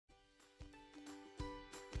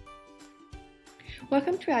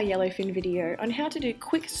Welcome to our Yellowfin video on how to do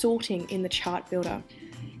quick sorting in the chart builder.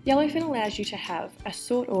 Yellowfin allows you to have a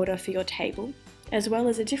sort order for your table as well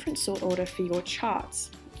as a different sort order for your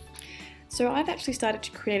charts. So I've actually started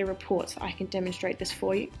to create a report so I can demonstrate this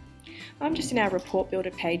for you. I'm just in our report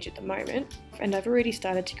builder page at the moment and I've already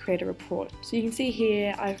started to create a report. So you can see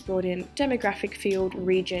here I've brought in demographic field,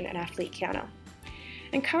 region and athlete counter.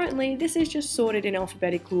 And currently this is just sorted in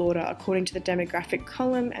alphabetical order according to the demographic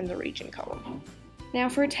column and the region column. Now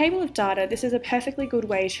for a table of data, this is a perfectly good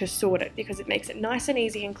way to sort it because it makes it nice and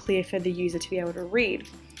easy and clear for the user to be able to read.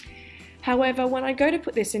 However, when I go to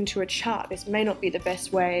put this into a chart, this may not be the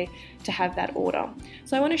best way to have that order.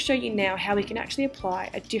 So I want to show you now how we can actually apply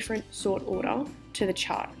a different sort order to the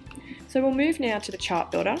chart. So we'll move now to the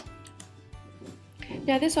chart builder.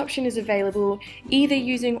 Now this option is available either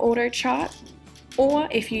using auto chart, or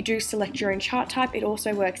if you do select your own chart type, it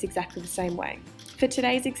also works exactly the same way. For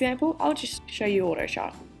today's example, I'll just show you auto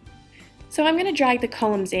chart. So I'm going to drag the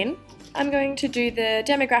columns in. I'm going to do the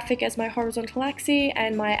demographic as my horizontal axis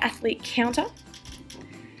and my athlete counter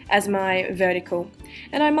as my vertical.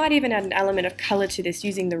 And I might even add an element of color to this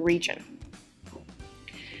using the region.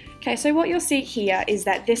 Okay, so what you'll see here is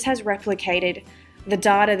that this has replicated the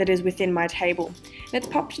data that is within my table. And it's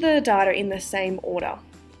popped the data in the same order.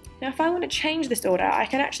 Now if I want to change this order, I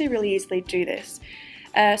can actually really easily do this.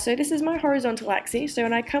 So this is my horizontal axis, so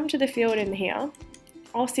when I come to the field in here,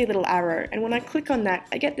 I'll see a little arrow, and when I click on that,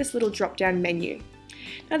 I get this little drop down menu.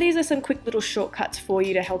 Now these are some quick little shortcuts for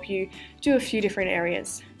you to help you do a few different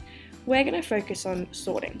areas. We're going to focus on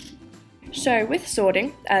sorting. So with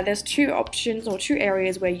sorting, there's two options or two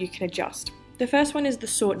areas where you can adjust. The first one is the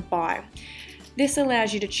sort by. This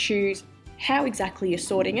allows you to choose how exactly you're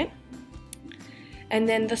sorting it. And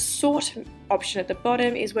then the sort option at the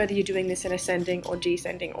bottom is whether you're doing this in ascending or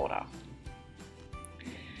descending order.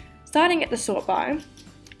 Starting at the sort by,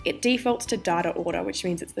 it defaults to data order, which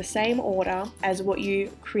means it's the same order as what you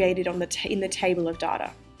created on in the table of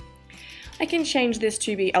data. I can change this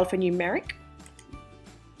to be alphanumeric,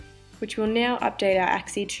 which will now update our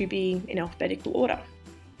axis to be in alphabetical order.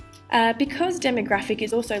 Because demographic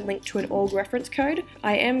is also linked to an org reference code,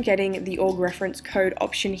 I am getting the org reference code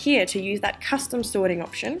option here to use that custom sorting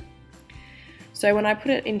option. So when I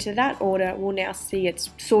put it into that order, we'll now see it's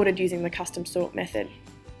sorted using the custom sort method.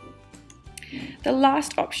 The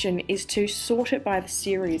last option is to sort it by the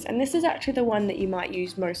series, and this is actually the one that you might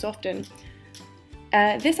use most often.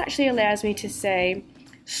 This actually allows me to say,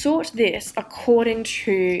 sort this according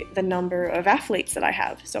to the number of athletes that I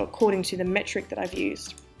have, so according to the metric that I've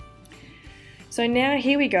used. So now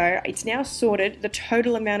here we go, it's now sorted the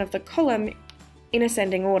total amount of the column in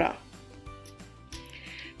ascending order.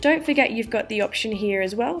 Don't forget you've got the option here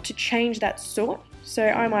as well to change that sort. So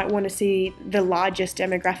I might want to see the largest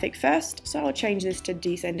demographic first, so I'll change this to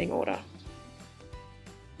descending order.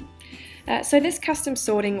 So this custom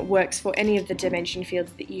sorting works for any of the dimension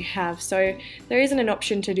fields that you have. So there isn't an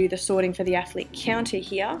option to do the sorting for the athlete counter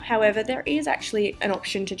here. However, there is actually an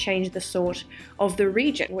option to change the sort of the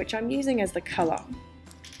region, which I'm using as the color.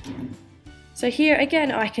 So here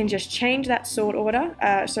again, I can just change that sort order.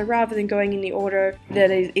 So rather than going in the order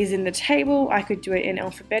that is in the table, I could do it in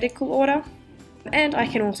alphabetical order. And I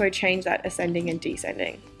can also change that ascending and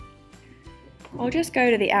descending. I'll just go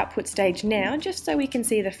to the output stage now, just so we can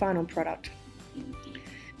see the final product.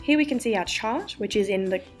 Here we can see our chart, which is in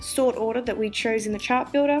the sort order that we chose in the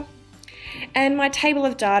chart builder. And my table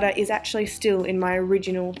of data is actually still in my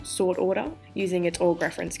original sort order, using its org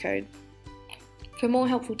reference code. For more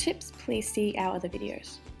helpful tips, please see our other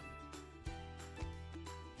videos.